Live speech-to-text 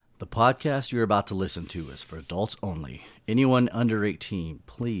podcast you're about to listen to is for adults only. Anyone under 18,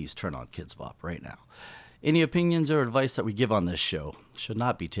 please turn on Kids Bop right now. Any opinions or advice that we give on this show should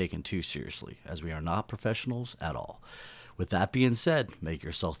not be taken too seriously, as we are not professionals at all. With that being said, make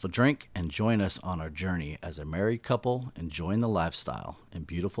yourself a drink and join us on our journey as a married couple enjoying the lifestyle in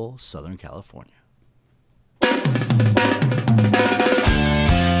beautiful Southern California.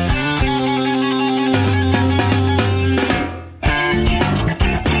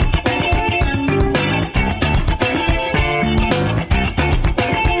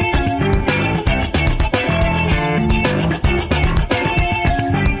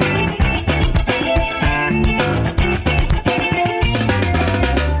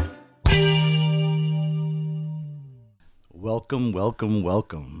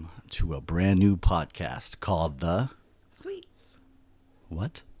 Welcome to a brand new podcast called The Sweets.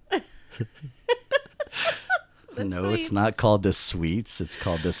 What? The No, Sweets. It's not called The Sweets. It's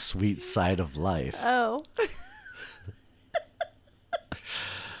called The Sweet Side of Life. Oh.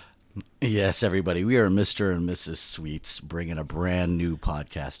 Yes, everybody. We are Mr. and Mrs. Sweets bringing a brand new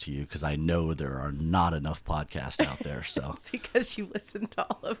podcast to you because I know there are not enough podcasts out there. So It's because you listen to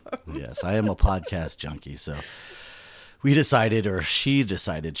all of them. yes, I am a podcast junkie. So we decided, or she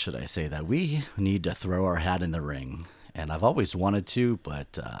decided, should I say, that we need to throw our hat in the ring. And I've always wanted to,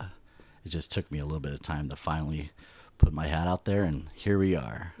 but it just took me a little bit of time to finally put my hat out there, and here we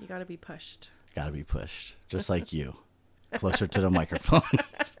are. You gotta be pushed. Got to be pushed, just like you. Closer to the microphone.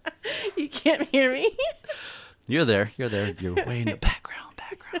 You can't hear me? You're there. You're way in the background.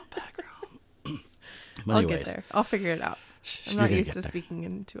 But I'll get there. I'll figure it out. I'm not gonna used get to there. speaking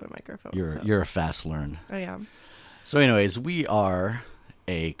into a microphone. You're a fast learn. I am. So anyways, we are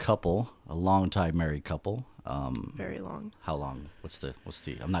a couple, a long-time married couple. Very long. How long? What's the?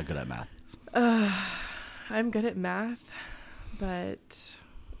 I'm not good at math. I'm good at math, but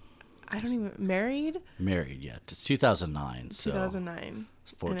I don't even... Married? Married, yeah. It's 2009. 2009.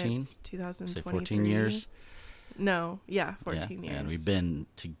 So 14? And it's 2023. Say 14 years? No. Yeah, 14 years. And we've been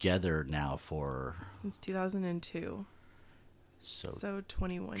together now for... Since 2002. So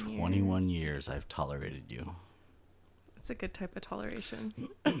 21 years. 21 years I've tolerated you. It's a good type of toleration.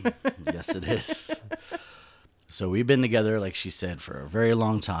 Yes, it is. So we've been together, like she said, for a very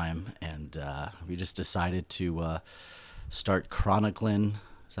long time, and we just decided to start chronicling.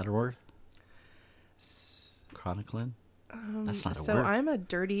 Is that a word? Chronicling? That's not a word. So I'm a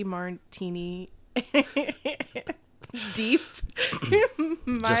dirty martini deep.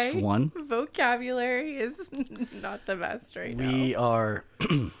 Just one? Vocabulary is not the best right now. We are,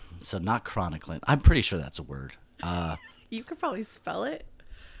 so not chronicling. I'm pretty sure that's a word. You could probably spell it.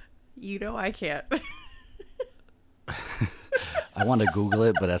 You know I can't. I want to Google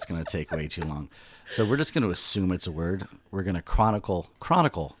it, but that's going to take way too long. So we're just going to assume it's a word. We're going to chronicle.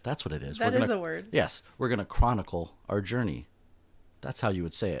 That's what it is. That is a word. Yes. We're going to chronicle our journey. That's how you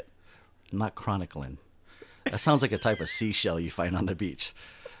would say it. Not chronicling. That sounds like a type of seashell you find on the beach.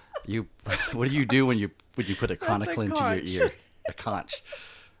 What do you do when you put a chronicle into your ear? A conch.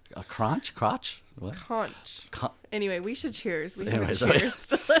 A crotch? What? Conch. Anyway, we should cheers. We Anyways, have cheers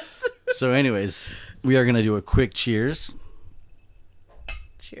to this. So anyways, we are going to do a quick cheers.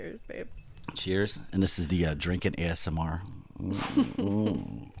 Cheers, babe. Cheers. And this is the drinking ASMR.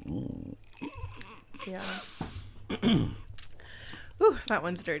 Yeah. Ooh, that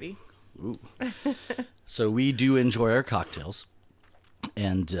one's dirty. Ooh. So we do enjoy our cocktails.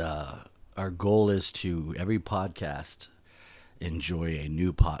 And our goal is to, every podcast, enjoy a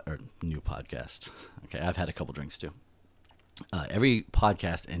new podcast. Okay, I've had a couple drinks too. Every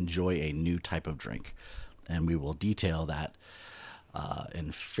podcast, enjoy a new type of drink. And we will detail that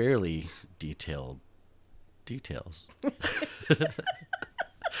in fairly detailed details.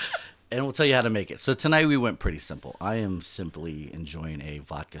 And we'll tell you how to make it. So tonight we went pretty simple. I am simply enjoying a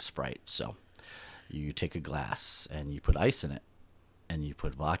vodka Sprite. So you take a glass and you put ice in it, and you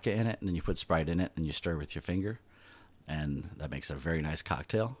put vodka in it, and then you put Sprite in it, and you stir with your finger. And that makes a very nice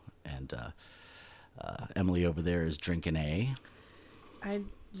cocktail. And Emily over there is drinking a... I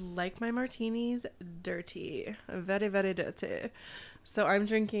like my martinis dirty. Very, very dirty. So I'm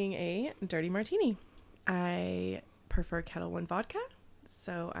drinking a dirty martini. I prefer Kettle One vodka.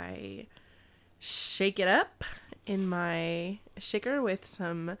 So I shake it up in my shaker with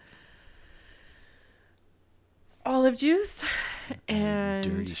some olive juice and...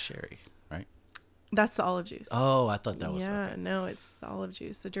 Dirty sherry, right? That's the olive juice. Oh, I thought that was... Yeah, okay. no, it's the olive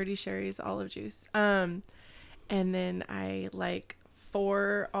juice. The dirty sherry is olive juice. And then I like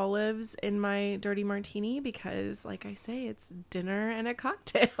 4 olives in my dirty martini because, like I say, it's dinner and a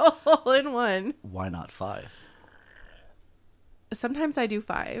cocktail all in one. Why not 5? Sometimes I do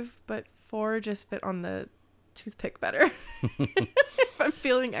 5, but 4 just fit on the toothpick better. If I'm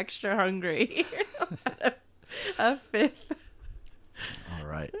feeling extra hungry, a 5th. All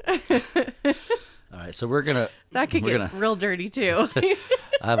right. All right. So that could get real dirty too.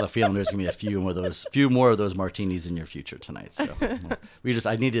 I have a feeling there's gonna be a few more of those martinis in your future tonight. So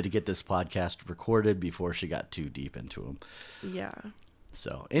I needed to get this podcast recorded before she got too deep into them. Yeah.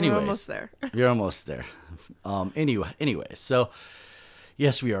 So anyways, we're almost there. You're almost there. Anyways, so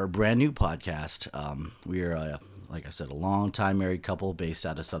yes, we are a brand new podcast. We are, like I said, a long-time married couple based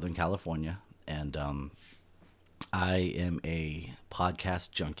out of Southern California. And I am a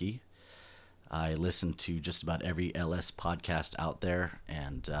podcast junkie. I listen to just about every LS podcast out there,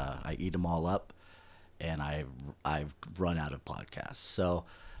 and I eat them all up, and I've run out of podcasts. So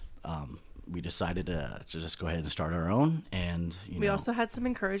we decided to just go ahead and start our own. And we also had some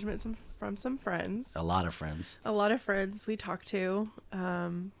encouragement from some friends. A lot of friends we talked to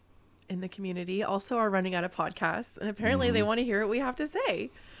in the community also are running out of podcasts, and apparently they want to hear what we have to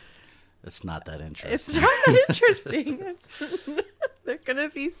say. It's not that interesting. It's not that interesting. They're going to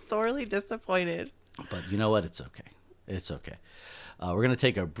be sorely disappointed. But you know what? It's okay. It's okay. We're going to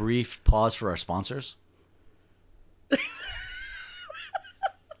take a brief pause for our sponsors.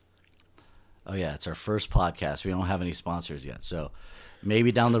 Oh, yeah. It's our first podcast. We don't have any sponsors yet. So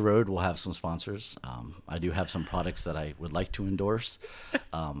maybe down the road we'll have some sponsors. I do have some products that I would like to endorse.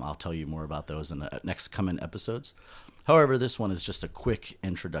 I'll tell you more about those in the next coming episodes. However, this one is just a quick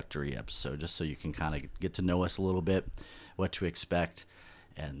introductory episode, just so you can kind of get to know us a little bit, what to expect.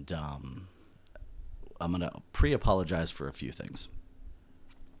 And I'm going to pre-apologize for a few things.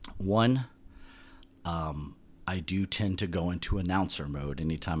 One, I do tend to go into announcer mode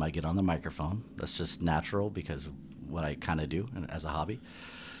anytime I get on the microphone. That's just natural because of what I kind of do as a hobby.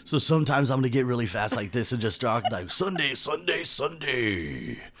 So sometimes I'm going to get really fast like this and just talk like Sunday, Sunday,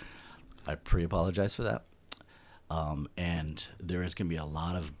 Sunday. I pre-apologize for that. And there is going to be a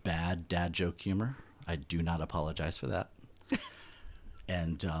lot of bad dad joke humor. I do not apologize for that.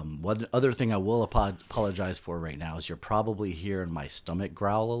 And one other thing I will apologize for right now is you're probably hearing my stomach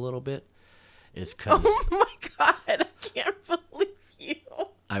growl a little bit. Is because oh my god, I can't believe you.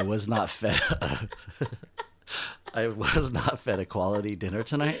 I was not fed. I was not fed a quality dinner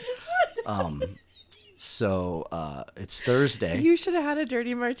tonight. So it's Thursday. You should have had a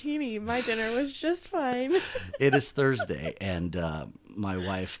dirty martini. My dinner was just fine. It is Thursday, and my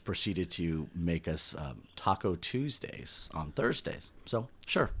wife proceeded to make us Taco Tuesdays on Thursdays. So,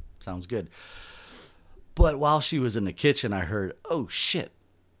 sure, sounds good. But while she was in the kitchen, I heard, "Oh, shit."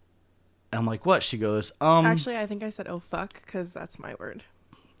 And I'm like, what? She goes, Actually, I think I said, "Oh, fuck," because that's my word.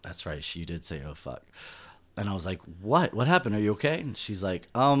 That's right. She did say, "Oh, fuck." And I was like, what? What happened? Are you okay? And she's like,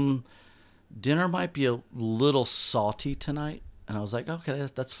 dinner might be a little salty tonight. And I was like, okay,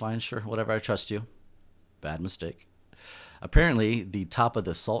 that's fine. Sure. Whatever. I trust you. Bad mistake. Apparently, the top of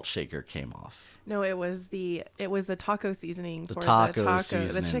the salt shaker came off. No, it was the taco seasoning the for taco the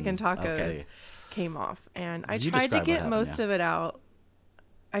seasoning. The chicken tacos came off. And I tried to get most of it out.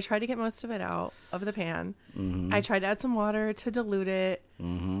 I tried to get most of it out of the pan. Mm-hmm. I tried to add some water to dilute it.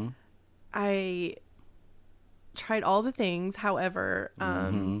 Mm-hmm. I tried all the things. However,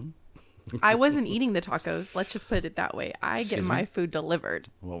 I wasn't eating the tacos. Let's just put it that way. I get my food delivered.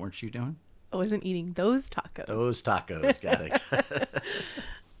 What weren't you doing? I wasn't eating those tacos. Those tacos. Got it.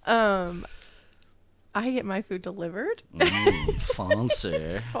 I get my food delivered.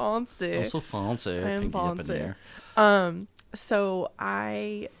 Fancy. Fancy. Also fancy. I am Pinky up in the fancy. So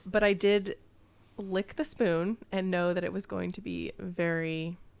but I did lick the spoon and know that it was going to be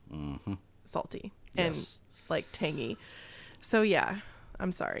very salty and like tangy. So yeah,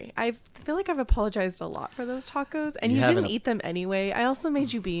 I'm sorry. I feel like I've apologized a lot for those tacos, and you didn't eat them anyway. I also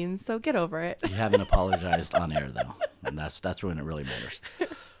made you beans, so get over it. You haven't apologized on air though, and that's when it really matters.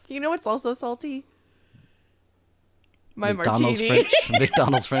 You know what's also salty? My martini.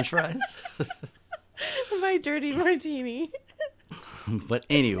 McDonald's French fries. My dirty martini. But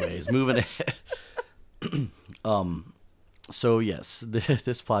anyways, moving ahead. So yes,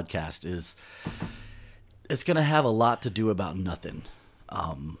 this podcast it's going to have a lot to do about nothing.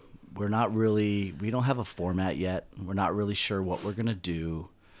 We don't have a format yet. We're not really sure what we're going to do.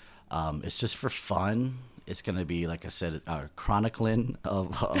 It's just for fun. It's going to be, like I said, our chronicling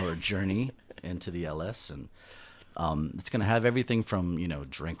of our journey into the LS. And it's going to have everything from,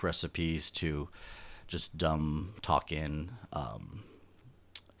 drink recipes to just dumb talking,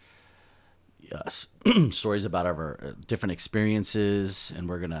 stories about our different experiences.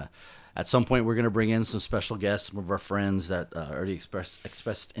 And at some point, we're going to bring in some special guests, some of our friends that already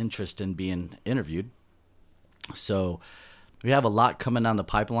expressed interest in being interviewed. So We have a lot coming down the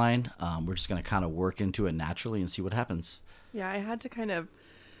pipeline. We're just going to kind of work into it naturally and see what happens. Yeah, I had to kind of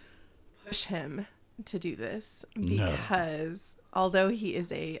push him to do this because although he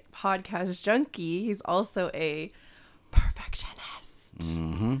is a podcast junkie, he's also a perfectionist.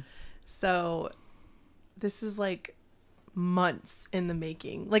 Mm-hmm. So this is like months in the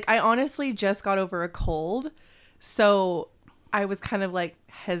making. Like, I honestly just got over a cold, so I was kind of like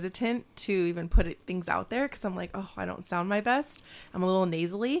hesitant to even put things out there because I'm like, oh, I don't sound my best. I'm a little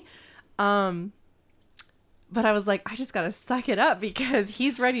nasally. But I was like, I just got to suck it up because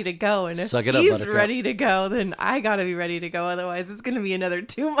he's ready to go. And if he's ready to go, then I got to be ready to go. Otherwise, it's going to be another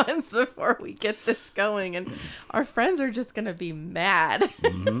 2 months before we get this going. And our friends are just going to be mad.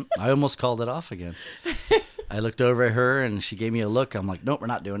 Mm-hmm. I almost called it off again. I looked over at her and she gave me a look. I'm like, nope, we're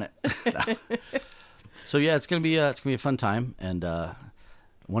not doing it. No. So yeah, it's gonna be a fun time. And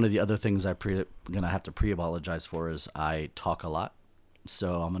one of the other things I'm gonna have to pre-apologize for is I talk a lot.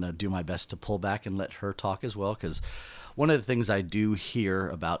 So I'm gonna do my best to pull back and let her talk as well. Because one of the things I do hear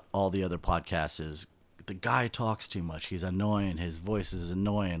about all the other podcasts is the guy talks too much. He's annoying. His voice is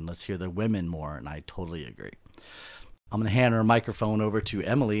annoying. Let's hear the women more. And I totally agree. I'm gonna hand her microphone over to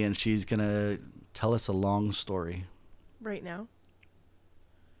Emily, and she's gonna tell us a long story. Right now?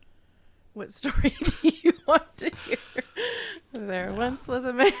 What story do you want to hear? There once was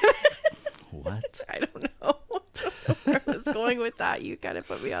a man. What? I don't know. Where I was going with that. You kind of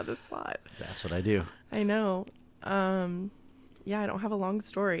put me on the spot. That's what I do. I know. Yeah, I don't have a long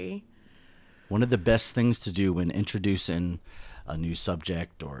story. One of the best things to do when introducing a new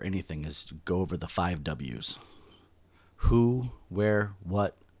subject or anything is go over the 5 W's. Who, where,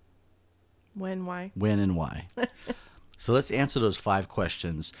 what, when, why. When, and why. So let's answer those 5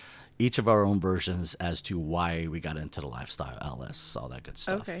 questions, each of our own versions as to why we got into the lifestyle, LS, all that good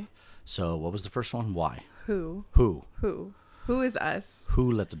stuff. Okay. So what was the first one? Why? Who? Who? Who is us?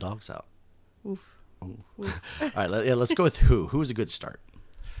 Who let the dogs out? Oof. Oof. All right, let's go with who. Who is a good start?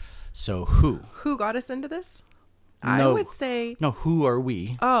 So who? Who got us into this? No, I would say... No, who are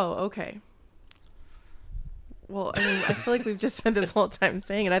we? Oh, okay. Well, I mean, I feel like we've just spent this whole time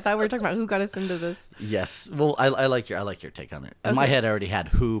saying it. I thought we were talking about who got us into this. Yes. Well, I like your take on it. In my head, I already had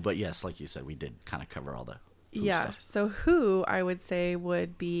who, but yes, like you said, we did kind of cover all the who stuff. So who I would say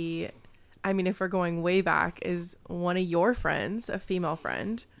would be, I mean, if we're going way back, is one of your friends, a female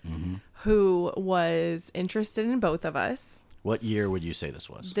friend, who was interested in both of us. What year would you say this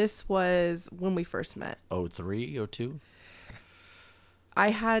was? This was when we first met. 03, 02? I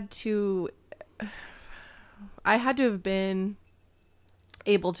had to have been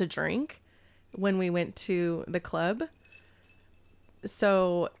able to drink when we went to the club.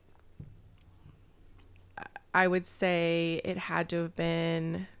 So I would say it had to have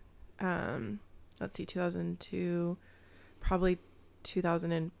been, 2002, probably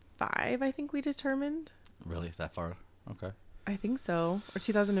 2005, I think we determined. Really? That far? Okay. I think so. Or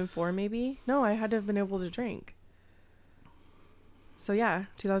 2004 maybe. No, I had to have been able to drink. So yeah,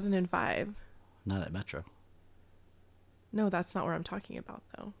 2005. Not at Metro. No, that's not what I'm talking about,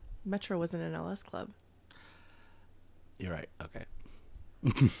 though. Metro wasn't an LS club. You're right. Okay.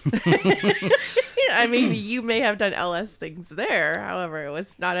 I mean, you may have done LS things there. However, it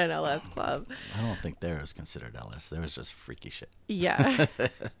was not an LS club. I don't think there was considered LS. There was just freaky shit. Yeah.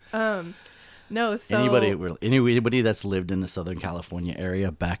 No, so... Anybody that's lived in the Southern California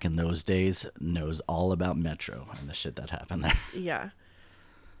area back in those days knows all about Metro and the shit that happened there. Yeah.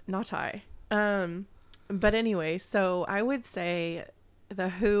 Not I. But anyway, so I would say the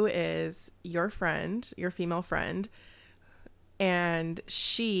who is your friend, your female friend, and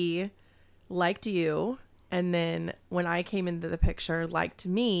she liked you, and then when I came into the picture, liked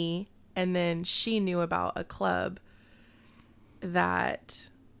me, and then she knew about a club that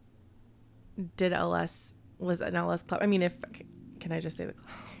did LS, was an LS club. I mean, can I just say the club?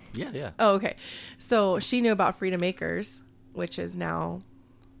 Yeah. Oh, okay. So she knew about Freedom Acres, which is now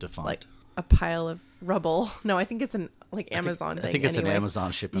defunct. Like a pile of rubble. No, I think it's an Amazon thing. I think it's an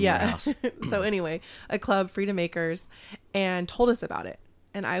Amazon shipping warehouse. So anyway, a club, Freedom Acres, and told us about it.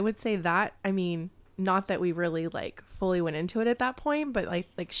 And I would say that, I mean, not that we really fully went into it at that point, but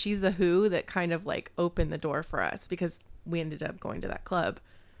like she's the who that kind of opened the door for us because we ended up going to that club.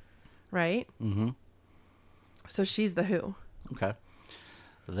 Right? Mm-hmm. So she's the who. Okay.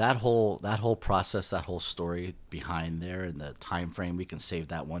 That whole process, that whole story behind there and the time frame, we can save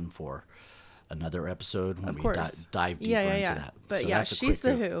that one for another episode when we dive deeper into that. But so she's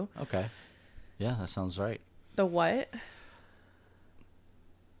the who. Okay. Yeah, that sounds right. The what?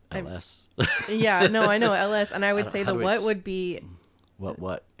 LS. Yeah, no, I know LS, and I would say the what would be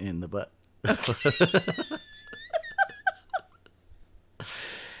what in the butt.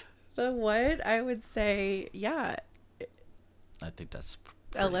 The what? I would say, yeah, I think that's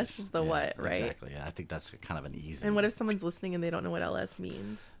LS is the what, right? Exactly. Yeah, I think that's kind of an easy. And what if someone's listening and they don't know what LS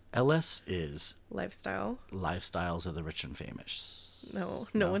means? LS is Lifestyle. lifestyles of the rich and famous. No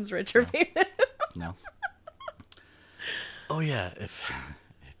one's rich or famous. No. Oh yeah, if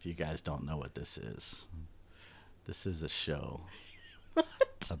you guys don't know what this is a show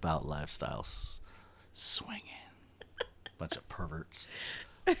about lifestyles, swinging, bunch of perverts.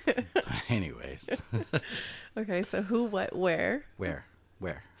 Anyways. Okay, so who, what, where? Where?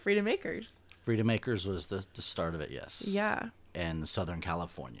 Freedom Acres. Freedom Acres was the start of it, yes. Yeah. And Southern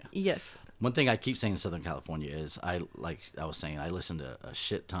California. Yes. One thing I keep saying in Southern California is I listen to a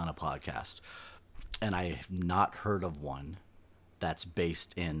shit ton of podcasts, and I have not heard of one that's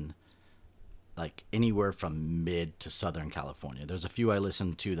based in like anywhere from mid to Southern California. There's a few I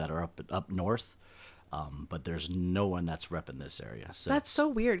listen to that are up north, but there's no one that's repping this area. So that's so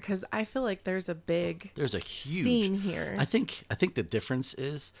weird because I feel like there's a huge scene here. I think the difference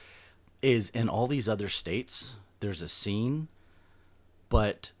is in all these other states there's a scene,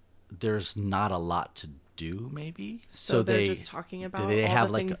 but there's not a lot to do. Maybe so they're just talking about all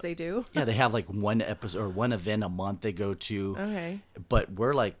the things they do. Yeah, they have like one episode or one event a month they go to. Okay, but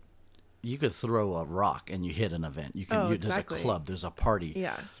we're like, you could throw a rock and you hit an event. You can. Exactly. There's a club. There's a party.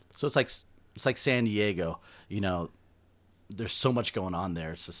 Yeah. So it's like San Diego. You know, there's so much going on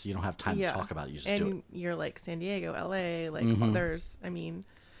there. It's just you don't have time to talk about it. You just do it. And you're like San Diego, LA, like there's. I mean,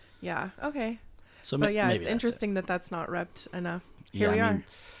 yeah. Okay. So but yeah, maybe it's interesting that's not repped enough. Here we are.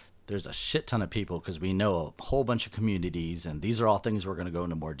 There's a shit ton of people because we know a whole bunch of communities, and these are all things we're going to go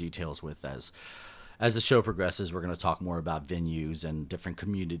into more details with as the show progresses. We're going to talk more about venues and different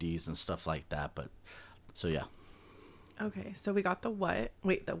communities and stuff like that. But so yeah. Okay, so we got the what?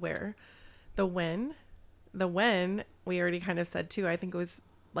 Wait, the where? The when? The when we already kind of said too. I think it was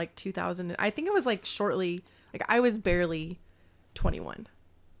like 2000. I think it was like shortly. Like I was barely 21,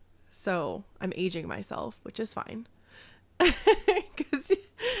 so I'm aging myself, which is fine. 'Cause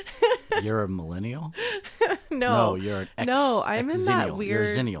you're a millennial? No, you're an X. No, I'm in that weird. You're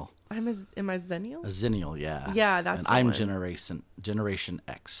a zennial. Am I zennial? A zennial, yeah. Yeah, that's. And the I'm one. Generation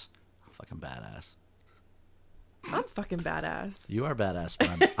X. Fucking badass. I'm fucking badass. You are badass, but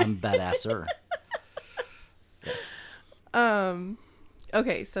I'm badasser. Yeah.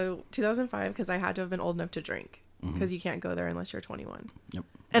 Okay, so 2005 because I had to have been old enough to drink because you can't go there unless you're 21. Yep.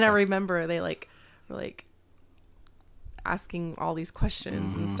 And I remember they were asking all these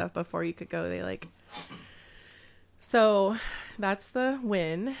questions and stuff before you could go. So that's the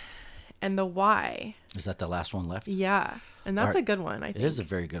when, and the why. Is that the last one left? Yeah, and that's a good one. I think it is a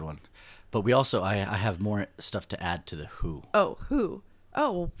very good one. But we also I have more stuff to add to the who. Oh, who?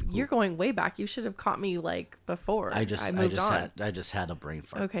 Oh, well, you're going way back. You should have caught me like before. I moved on. I just had a brain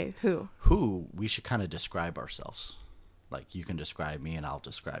fart. Okay, who? Who we should kind of describe ourselves. Like you can describe me and I'll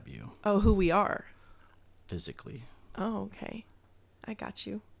describe you. Oh, who we are. Physically. Oh, okay. I got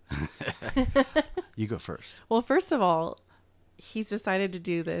you. You go first. Well, first of all, he's decided to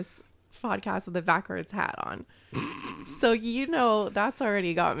do this podcast with a backwards hat on. So, that's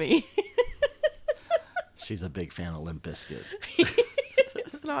already got me. She's a big fan of Limp Bizkit.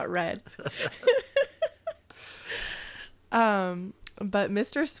 It's not red. But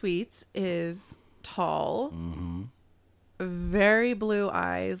Mr. Sweets is tall, very blue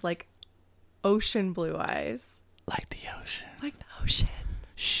eyes, like ocean blue eyes. Like the ocean. Like the ocean.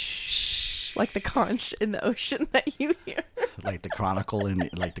 Shh. Like the conch in the ocean that you hear. Like the chronicle in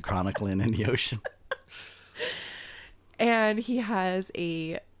the ocean. And he has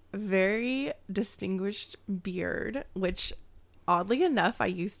a very distinguished beard, which oddly enough, I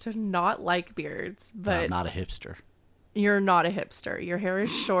used to not like beards, but I'm not a hipster. You're not a hipster. Your hair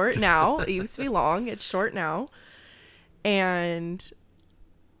is short now. It used to be long. It's short now. And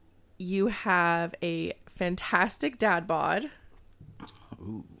you have a fantastic dad bod.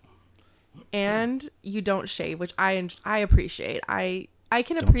 Ooh. And you don't shave, which I appreciate. I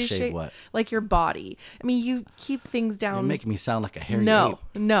can Don't appreciate shave what? like your body. I mean, you keep things down. You're making me sound like a hairy No,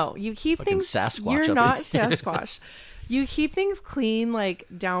 ape. no. You keep Fucking things. Sasquatch You're up not in- Sasquatch. You keep things clean, like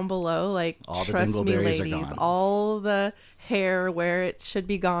down below. Like All the trust me, dingleberries are ladies. gone. All the hair where it should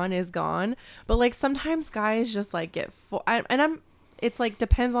be gone is gone. But like sometimes guys just like get full. It's like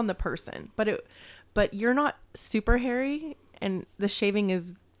depends on the person. But you're not super hairy, and the shaving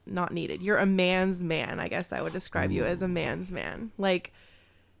is not needed. You're a man's man. I guess I would describe you as a man's man. Like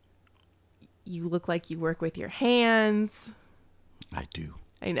you look like you work with your hands. I do.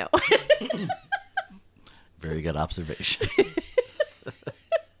 I know. Very good observation.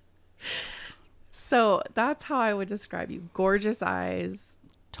 So that's how I would describe you. Gorgeous eyes.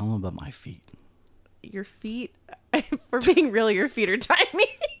 Tell them about my feet. Your feet, for being real, your feet are tiny.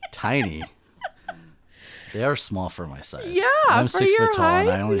 Tiny. They are small for my size. Yeah, I'm for 6 your foot tall, height. and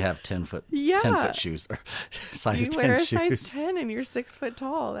I only have 10-foot shoes. Or size You 10 wear a shoes. size 10 and you're 6 foot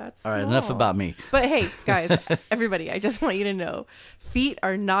tall. That's All right, small. enough about me. But hey, guys, everybody, I just want you to know, feet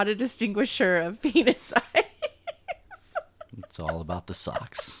are not a distinguisher of penis size. It's all about the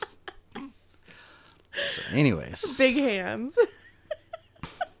socks. So, anyways. Big hands.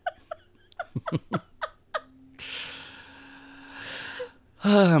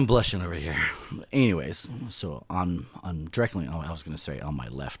 I'm blushing over here. Anyways, so on directly, I was going to say on my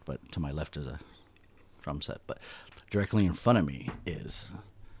left, but to my left is a drum set. But directly in front of me is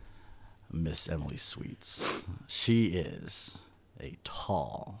Miss Emily Sweets. She is a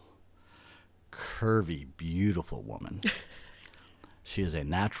tall, curvy, beautiful woman. She is a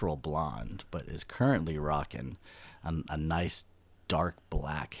natural blonde, but is currently rocking a nice dark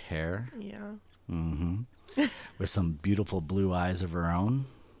black hair. Yeah. Mm-hmm. With some beautiful blue eyes of her own.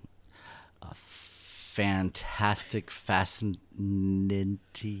 A fantastic, lately.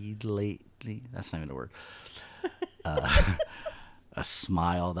 That's not even a word. A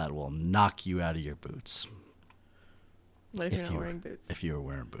smile that will knock you out of your boots. What if you're not wearing boots? If you were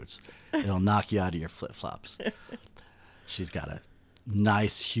wearing boots. It'll knock you out of your flip-flops. She's got a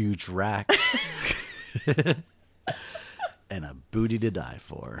nice, huge rack. And a booty to die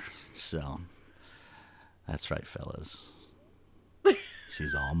for. So... that's right, fellas.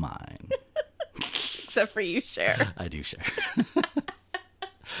 She's all mine. Except for you, Cher. I do share.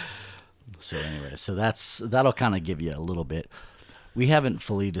 So anyway, that'll kind of give you a little bit. We haven't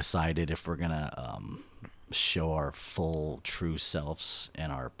fully decided if we're going to show our full true selves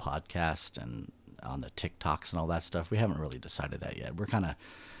in our podcast and on the TikToks and all that stuff. We haven't really decided that yet. We're kind of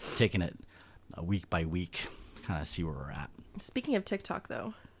taking it week by week, kind of see where we're at. Speaking of TikTok,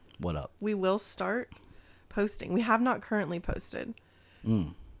 though. What up? We will start posting. We have not currently posted,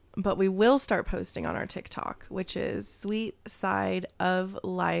 but we will start posting on our TikTok, which is Sweet Side of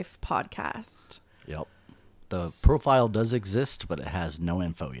Life Podcast. Yep. The profile does exist, but it has no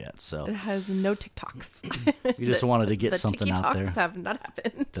info yet. So it has no TikToks. We just wanted to get something out there. The TikToks have not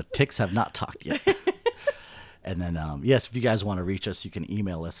happened. The ticks have not talked yet. And then, yes, if you guys want to reach us, you can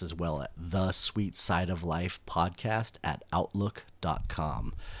email us as well at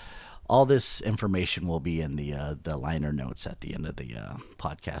thesweetsideoflifepodcast@outlook.com. All this information will be in the liner notes at the end of the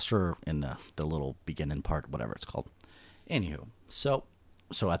podcast, or in the little beginning part, whatever it's called. Anywho, so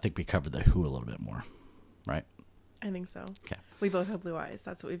I think we covered the who a little bit more, right? I think so. Okay. We both have blue eyes.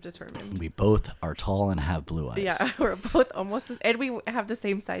 That's what we've determined. We both are tall and have blue eyes. Yeah, we're both almost, and we have the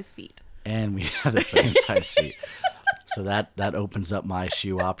same size feet. And we have the same size feet. So that opens up my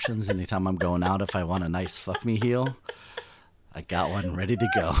shoe options. Anytime I'm going out, if I want a nice fuck me heel, I got one ready to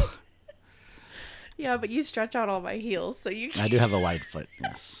go. Yeah, but you stretch out all my heels, so you can't. I do have a wide foot,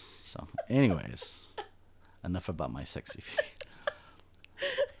 yes. So, anyways, enough about my sexy feet.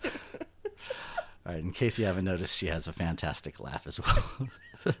 All right, in case you haven't noticed, she has a fantastic laugh as well.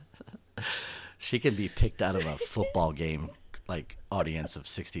 She can be picked out of a football game, like audience of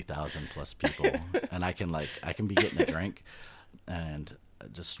 60,000 plus people, and I can be getting a drink and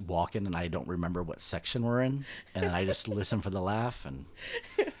just walking, and I don't remember what section we're in, and then I just listen for the laugh, and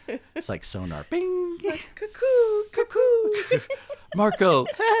it's like sonar. Bing, like, cuckoo, cuckoo. Marco,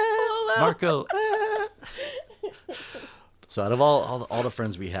 Marco. So out of all the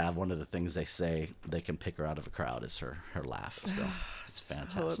friends we have, one of the things they say they can pick her out of a crowd is her laugh. So it's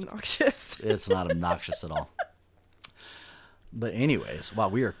fantastic. So obnoxious. It's not obnoxious at all. But anyways, wow,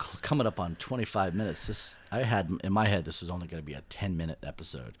 we are coming up on 25 minutes. I had in my head this was only going to be a 10-minute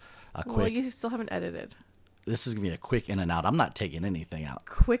episode. Well, you still haven't edited. This is going to be a quick in and out. I'm not taking anything out.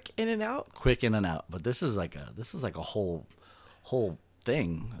 Quick in and out? Quick in and out. But this is like a whole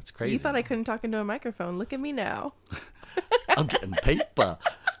thing. It's crazy. You thought I couldn't talk into a microphone. Look at me now. I'm getting paper.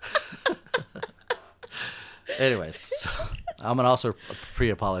 Anyways, so I'm going to also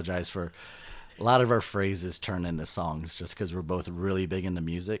pre-apologize for a lot of our phrases turn into songs just because we're both really big into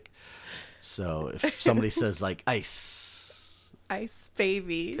music. So if somebody says like ice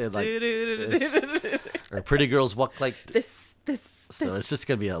baby, or pretty girls walk like this. So it's just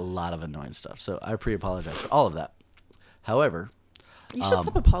going to be a lot of annoying stuff. So I pre-apologize for all of that. However, you should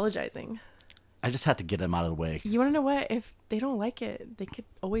stop apologizing. I just had to get them out of the way. You want to know what? If they don't like it, they could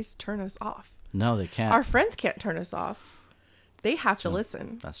always turn us off. No, they can't. Our friends can't turn us off. They have to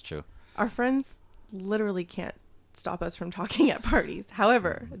listen. That's true. Our friends literally can't stop us from talking at parties.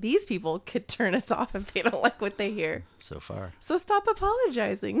 However, these people could turn us off if they don't like what they hear. So far. So stop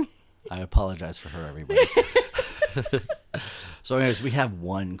apologizing. I apologize for her, everybody. So, anyways, we have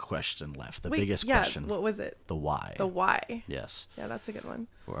one question left. The biggest question. What was it? The why. The why. Yes. Yeah, that's a good one.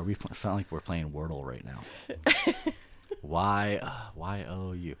 Are we? I feel like we're playing Wordle right now. Why? Why?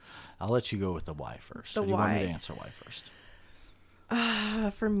 Oh, you. I'll let you go with the why first. The Or do you want me why. to answer why first?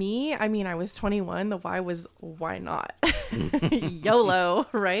 For me, I mean, I was 21. The why was why not? YOLO,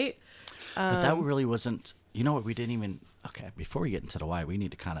 right? But that really wasn't. You know what? We didn't even. Okay, before we get into the why, we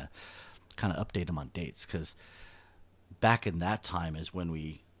need to kind of update them on dates, because back in that time is when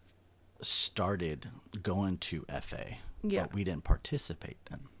we started going to FA. Yeah. But we didn't participate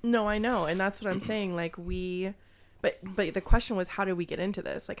then. No, I know, and that's what I'm saying. Like but the question was, how did we get into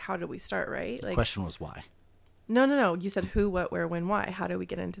this? Like, how did we start? Right? Like, The question was why. No. You said who, what, where, when, why. How did we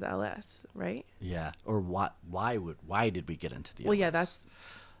get into the LS? Right? Yeah. Or what? Why did we get into the? Well, yeah, LS? that's.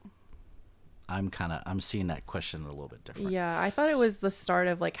 I'm seeing that question a little bit different. Yeah, I thought it was the start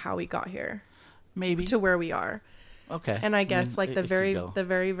of like how we got here Maybe to where we are. Okay. And I guess like it the could very go.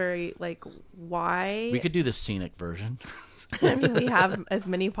 very like why. We could do the scenic version. I mean, we have as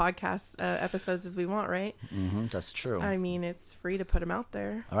many podcast episodes as we want, right? That's true. I mean, it's free to put them out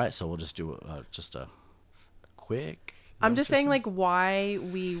there. All right, so we'll just do just a quick. I'm just saying, like, why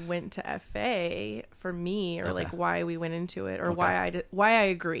we went to FA for me, or Okay. like why we went into it, or Okay. why I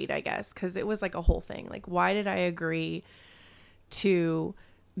agreed, I guess, because it was like a whole thing. Like, why did I agree to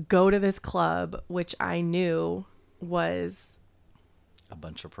go to this club, which I knew was a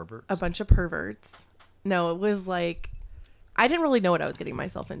bunch of perverts. a bunch of perverts? No, it was like I didn't really know what I was getting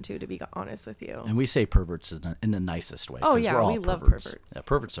myself into, to be honest with you. And we say perverts in the nicest way. Oh 'cause yeah, we're all we love perverts. perverts. Yeah,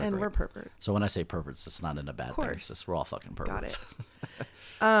 perverts are and great. we're perverts. So when I say perverts, it's not in a bad thing. course. It's just we're all fucking perverts.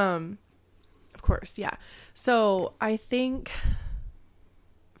 Got it. Of course, yeah. So I think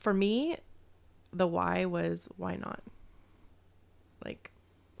for me, the why was why not? Like,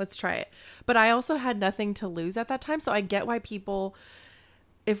 let's try it. But I also had nothing to lose at that time, so I get why people,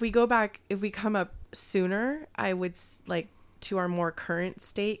 if we come up sooner, I would like to our more current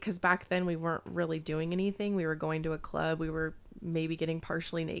state, because back then we weren't really doing anything. We were going to a club, we were maybe getting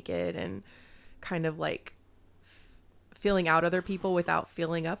partially naked and kind of like feeling out other people without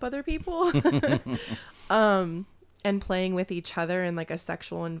feeling up other people. And playing with each other in like a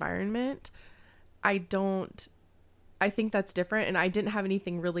sexual environment. I think that's different, and I didn't have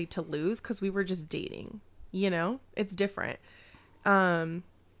anything really to lose because we were just dating, it's different.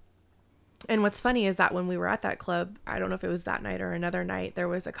 And what's funny is that when we were at that club, I don't know if it was that night or another night, there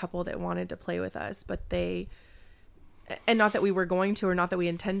was a couple that wanted to play with us, but and not that we were going to, or not that we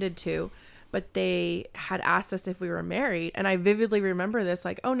intended to, but they had asked us if we were married. And I vividly remember this,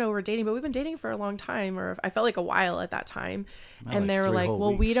 like, oh no, we're dating, but we've been dating for a long time, or I felt like a while at that time. And they were like,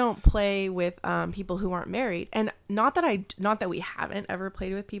 well, we don't play with people who aren't married. And not that we haven't ever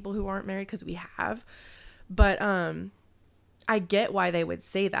played with people who aren't married, because we have, but I get why they would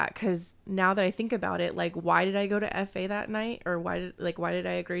say that, because now that I think about it, like, why did I go to FA that night, or why did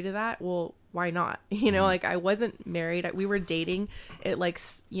I agree to that? Well, why not? Like, I wasn't married. We were dating. It like,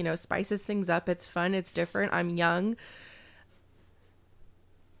 spices things up. It's fun. It's different. I'm young.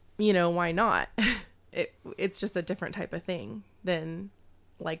 Why not? It's just a different type of thing than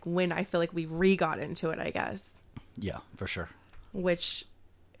like when I feel like we got into it, I guess. Yeah, for sure. Which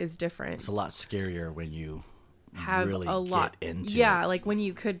is different. It's a lot scarier when you have really a lot get into yeah it. Like when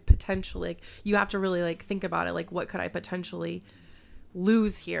you could potentially, like, you have to really like think about it, like, what could I potentially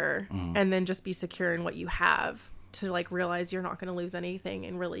lose here, and then just be secure in what you have, to like realize you're not going to lose anything,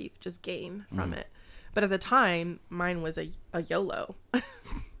 and really you could just gain from it. But at the time, mine was a YOLO.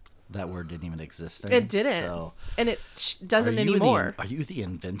 That word didn't even exist then, It didn't, so. and it doesn't anymore. Are you the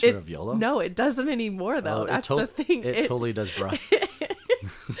inventor of YOLO? No, it doesn't anymore though. That's the thing. It totally does, bro.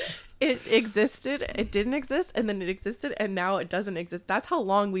 It existed, it didn't exist, and then it existed, and now it doesn't exist. That's how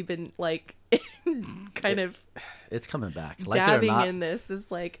long we've been like It's coming back. Like dabbing it or not, in this.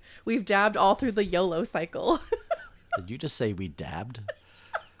 Is like we've dabbed all through the YOLO cycle. Did you just say we dabbed?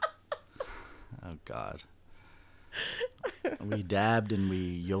 Oh God. We dabbed and we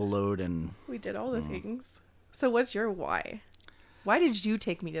YOLO'd and We did all the things. So what's your why? Why did you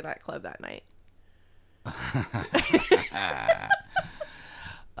take me to that club that night?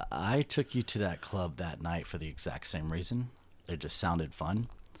 I took you to that club that night for the exact same reason. It just sounded fun.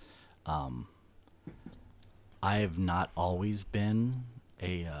 I have not always been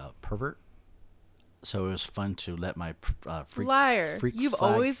a pervert, so it was fun to let my Liar. freak You've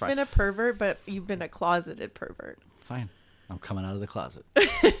flag always fly. been a pervert, but you've been a closeted pervert. Fine. I'm coming out of the closet.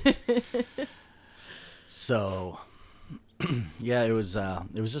 So, yeah, it was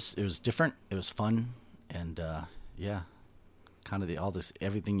different. It was fun, and yeah, kind of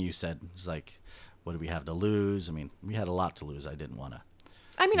everything you said was like what do we have to lose? I mean, we had a lot to lose. I didn't want to.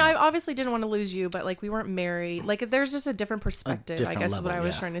 I mean, I obviously didn't want to lose you, but like we weren't married. Like there's just a different perspective, I guess is what I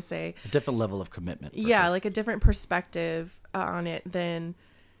was trying to say. A different level of commitment. Yeah, like a different perspective on it than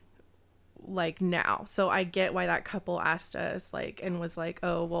like now. So I get why that couple asked us like and was like,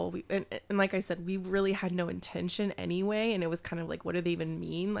 oh, well, and like I said, we really had no intention anyway. And it was kind of like, what do they even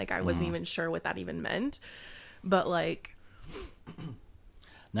mean? Like I wasn't even sure what that even meant. But like.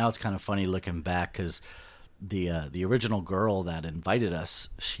 Now it's kind of funny looking back because the original girl that invited us,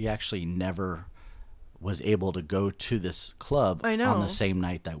 she actually never was able to go to this club on the same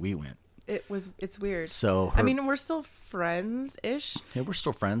night that we went. It's weird. So I mean, we're still friends-ish. Yeah, we're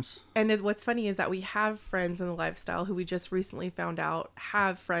still friends. And what's funny is that we have friends in the lifestyle who we just recently found out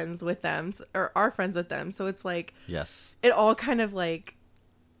have friends with them or are friends with them. So it's like, yes, it all kind of like,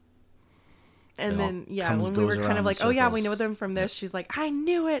 and then when we were kind of like, oh yeah, we know them from this. She's like, I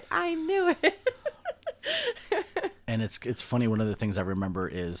knew it. And it's funny. One of the things I remember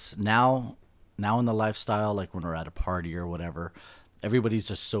is now in the lifestyle, like when we're at a party or whatever, everybody's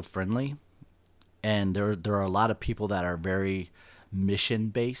just so friendly, and there are a lot of people that are very mission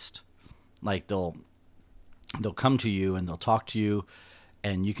based. Like they'll come to you and they'll talk to you,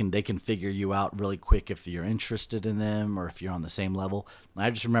 and they can figure you out really quick if you're interested in them or if you're on the same level. And I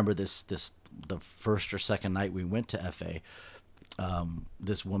just remember the first or second night we went to FA.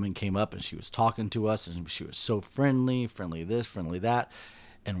 This woman came up and she was talking to us, and she was so friendly this, friendly that.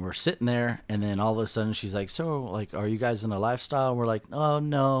 And we're sitting there, and then all of a sudden she's like, so, like, are you guys in a lifestyle? And we're like, oh,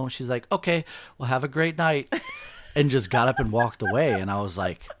 no. She's like, okay, well, have a great night. And just got up and walked away. And I was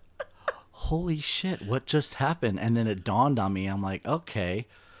like, holy shit, what just happened? And then it dawned on me. I'm like, okay,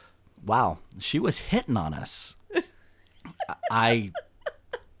 wow, she was hitting on us. I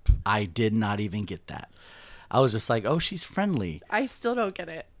did not even get that. I was just like, oh, she's friendly. I still don't get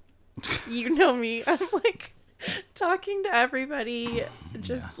it. You know me. I'm like talking to everybody,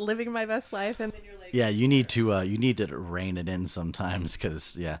 just living my best life, and then you're like, yeah, you need to rein it in sometimes,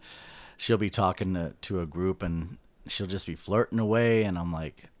 because she'll be talking to a group and she'll just be flirting away, and I'm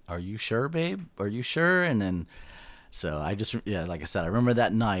like, are you sure, babe? Are you sure? And then so I just like I said, I remember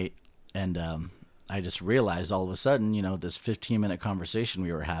that night, and I just realized all of a sudden, this 15-minute conversation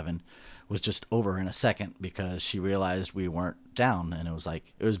we were having was just over in a second because she realized we weren't down, and it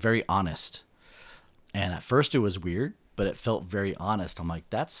was very honest. And at first it was weird, but it felt very honest. I'm like,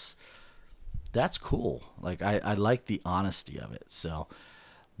 that's cool. Like I like the honesty of it. So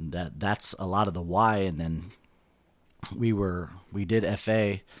that's a lot of the why. And then we did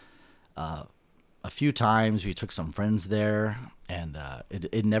FA a few times. We took some friends there, and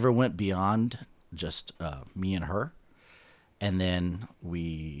it never went beyond just me and her. And then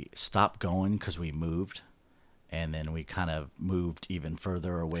we stopped going because we moved. And then we kind of moved even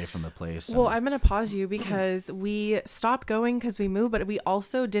further away from the place. Well, I'm going to pause you because we stopped going because we moved, but we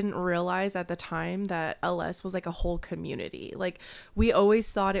also didn't realize at the time that LS was like a whole community. Like we always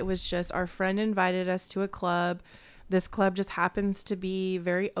thought it was just our friend invited us to a club. This club just happens to be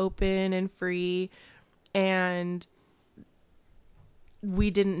very open and free. And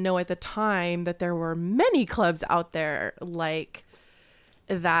we didn't know at the time that there were many clubs out there like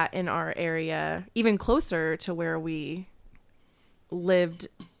that in our area, even closer to where we lived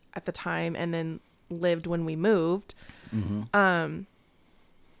at the time and then lived when we moved. Mm-hmm.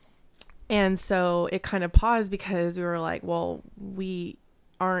 And so it kind of paused because we were like, well, we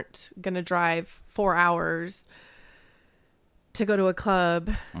aren't going to drive 4 hours to go to a club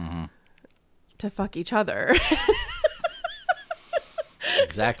to fuck each other.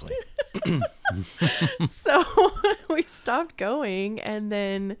 Exactly. So we stopped going, and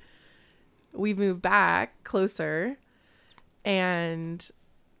then we moved back closer, and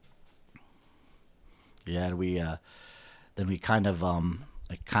we then we kind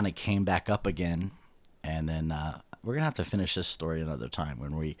of came back up again, and then we're gonna have to finish this story another time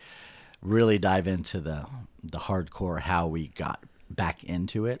when we really dive into the hardcore how we got back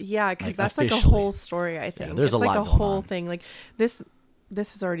into it. Yeah, because that's officially like a whole story. I think there's it's a like lot a whole on. thing. Like this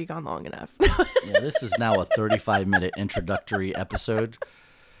has already gone long enough. Yeah, this is now a 35-minute introductory episode.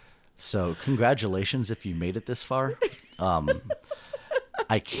 So congratulations if you made it this far.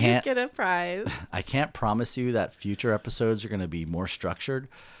 I can't get a prize. I can't promise you that future episodes are going to be more structured,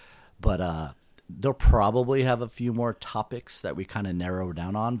 but they'll probably have a few more topics that we kind of narrow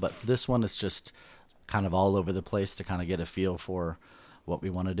down on. But this one is just kind of all over the place to kind of get a feel for what we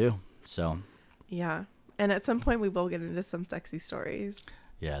want to do. So yeah. And at some point we will get into some sexy stories.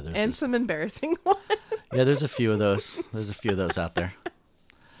 Yeah, some embarrassing ones. Yeah, there's a few of those. There's a few of those out there.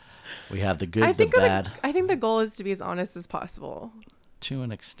 We have the good, the bad. I think the goal is to be as honest as possible. To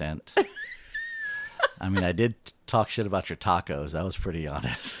an extent. I mean, I did talk shit about your tacos. That was pretty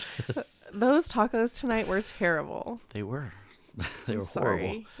honest. Those tacos tonight were terrible. They were. They were Sorry.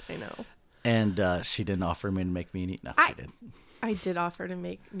 horrible. I know. And she didn't offer me to make me eat. No, she did. I did offer to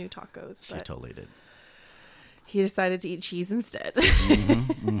make new tacos. She but totally did. he decided to eat cheese instead.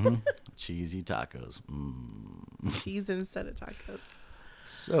 Cheesy tacos. Cheese instead of tacos.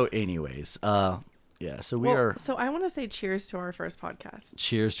 So anyways, yeah, so we are... So I want to say cheers to our first podcast.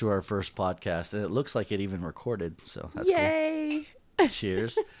 Cheers to our first podcast. And it looks like it even recorded, so that's Yay! cool.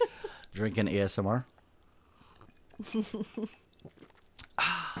 Cheers. Drinking ASMR.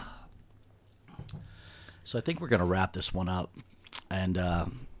 So I think we're going to wrap this one up. And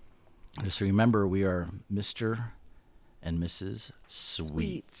just remember, we are Mr. and Mrs.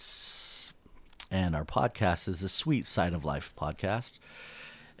 Sweets. And our podcast is the Sweet Side of Life podcast.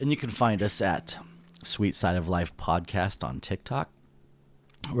 And you can find us at Sweet Side of Life podcast on TikTok.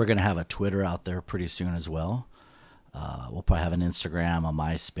 We're going to have a Twitter out there pretty soon as well. We'll probably have an Instagram, a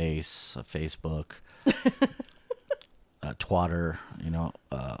MySpace, a Facebook, a Twitter,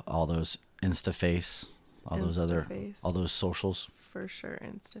 all those Instaface, all those socials. For sure,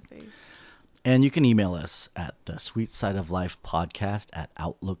 Instaface. And you can email us at the Sweet Side of Life podcast at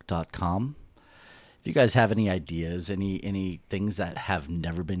outlook.com. If you guys have any ideas, any things that have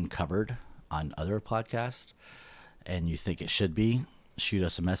never been covered on other podcasts and you think it should be, shoot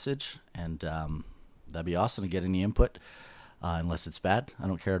us a message, and that'd be awesome to get any input, unless it's bad. I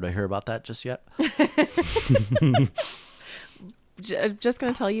don't care to hear about that just yet. Just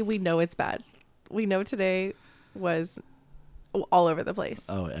going to tell you, we know it's bad. We know today was all over the place.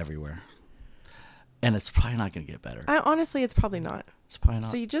 Oh, everywhere. And it's probably not going to get better. Honestly, it's probably not. It's probably not.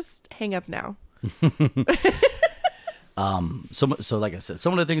 So you just hang up now. So like I said,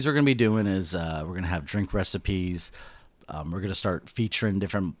 some of the things we're going to be doing is we're going to have drink recipes. We're going to start featuring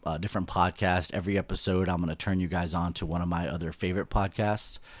different podcasts. Every episode, I'm going to turn you guys on to one of my other favorite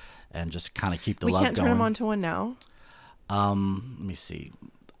podcasts and just kind of keep the love going. We can't turn them on to one now? Let me see.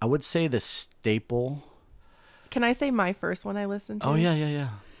 I would say the staple. Can I say my first one I listened to? Oh, yeah.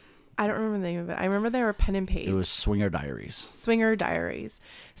 I don't remember the name of it. I remember they were pen and page. It was Swinger Diaries. Swinger Diaries.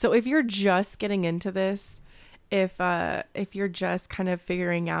 So if you're just getting into this, if you're just kind of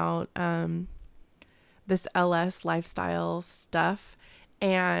figuring out this LS lifestyle stuff,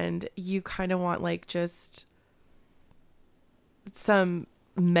 and you kind of want like just some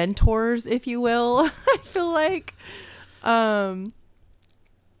mentors, if you will, I feel like.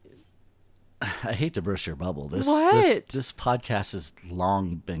 I hate to burst your bubble. This podcast has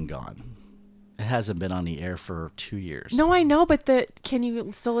long been gone. It hasn't been on the air for 2 years. No, I know, but can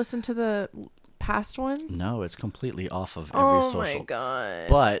you still listen to the past ones? No, it's completely off of every social. Oh my god!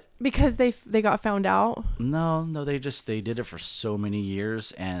 But because they got found out. No, they did it for so many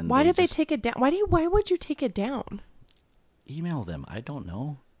years, and why did they take it down? Why would you take it down? Email them. I don't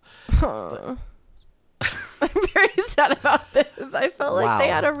know. I'm very sad about this. I felt like they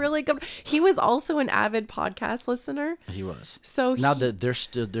had a really good. He was also an avid podcast listener. He was. So now that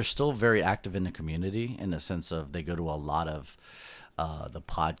they're still very active in the community in the sense of they go to a lot of the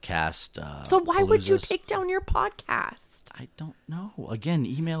podcast. So why would you take down your podcast? I don't know. Again,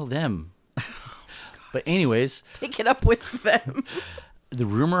 email them. But anyways, take it up with them. The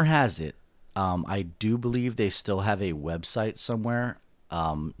rumor has it. I do believe they still have a website somewhere.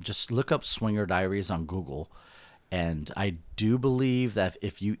 Just look up Swinger Diaries on Google, and I do believe that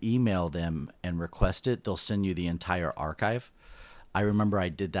if you email them and request it, they'll send you the entire archive. I remember I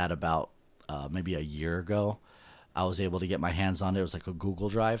did that about maybe a year ago. I was able to get my hands on it. It was like a Google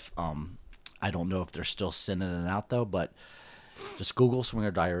Drive. I don't know if they're still sending it out though, but just Google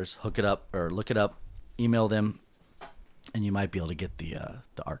Swinger Diaries, hook it up or look it up, email them, and you might be able to get the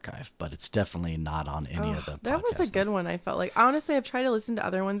archive, but it's definitely not on any of the podcasts. That was a good one, I felt like. Honestly, I've tried to listen to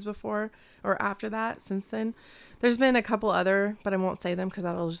other ones before or after that since then. There's been a couple other, but I won't say them because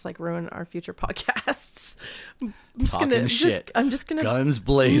that'll just like ruin our future podcasts. I'm just gonna guns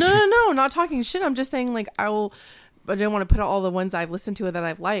blazing. No, not talking shit. I'm just saying like I don't want to put out all the ones I've listened to that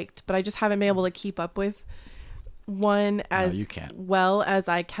I've liked, but I just haven't been able to keep up with one as well as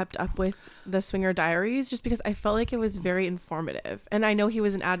I kept up with the Swinger Diaries, just because I felt like it was very informative. And I know he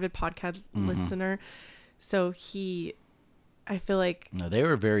was an avid podcast listener, so I feel like they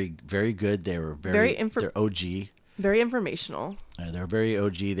were very, very good. They were they're OG, very informational. They're very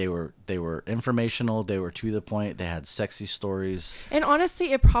OG. They were informational. They were to the point. They had sexy stories. And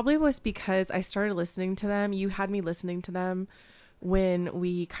honestly, it probably was because I started listening to them. You had me listening to them when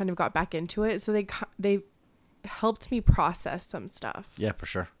we kind of got back into it, so they helped me process some stuff. Yeah, for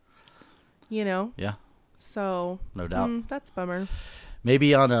sure. Yeah. So no doubt. That's a bummer.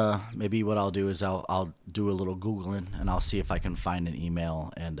 maybe maybe what I'll do is I'll do a little Googling and I'll see if I can find an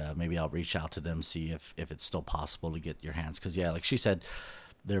email, and maybe I'll reach out to them, see if it's still possible to get your hands. Because yeah, like she said,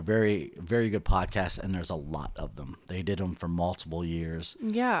 they're very, very good podcasts, and there's a lot of them. They did them for multiple years.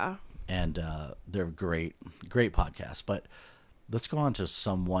 Yeah. And they're great podcasts. But let's go on to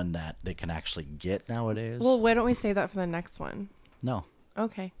someone that they can actually get nowadays. Well, why don't we say that for the next one? No.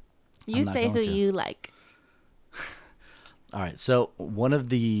 Okay. You say who you like. All right. So one of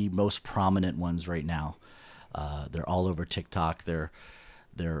the most prominent ones right now, they're all over TikTok. They're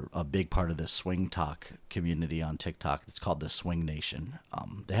a big part of the swing talk community on TikTok. It's called the Swing Nation.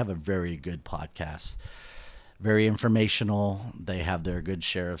 They have a very good podcast, very informational. They have their good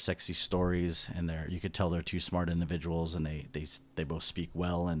share of sexy stories, and you could tell they're two smart individuals, and they both speak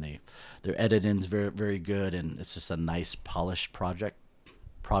well, and their editing's very, very good, and it's just a nice polished product,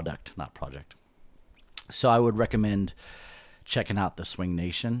 not project. So I would recommend checking out the Swing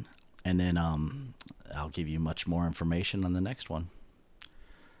Nation, and then I'll give you much more information on the next one.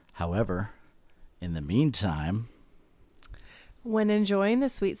 However, in the meantime, when enjoying the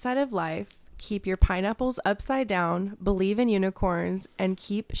sweet side of life, keep your pineapples upside down, believe in unicorns, and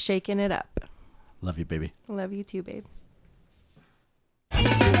keep shaking it up. Love you, baby. Love you too, babe.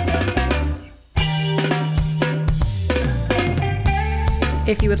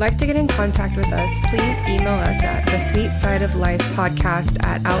 If you would like to get in contact with us, please email us at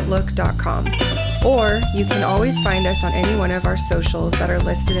thesweetsideoflifepodcast@outlook.com. Or you can always find us on any one of our socials that are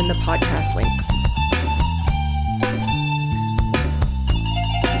listed in the podcast links.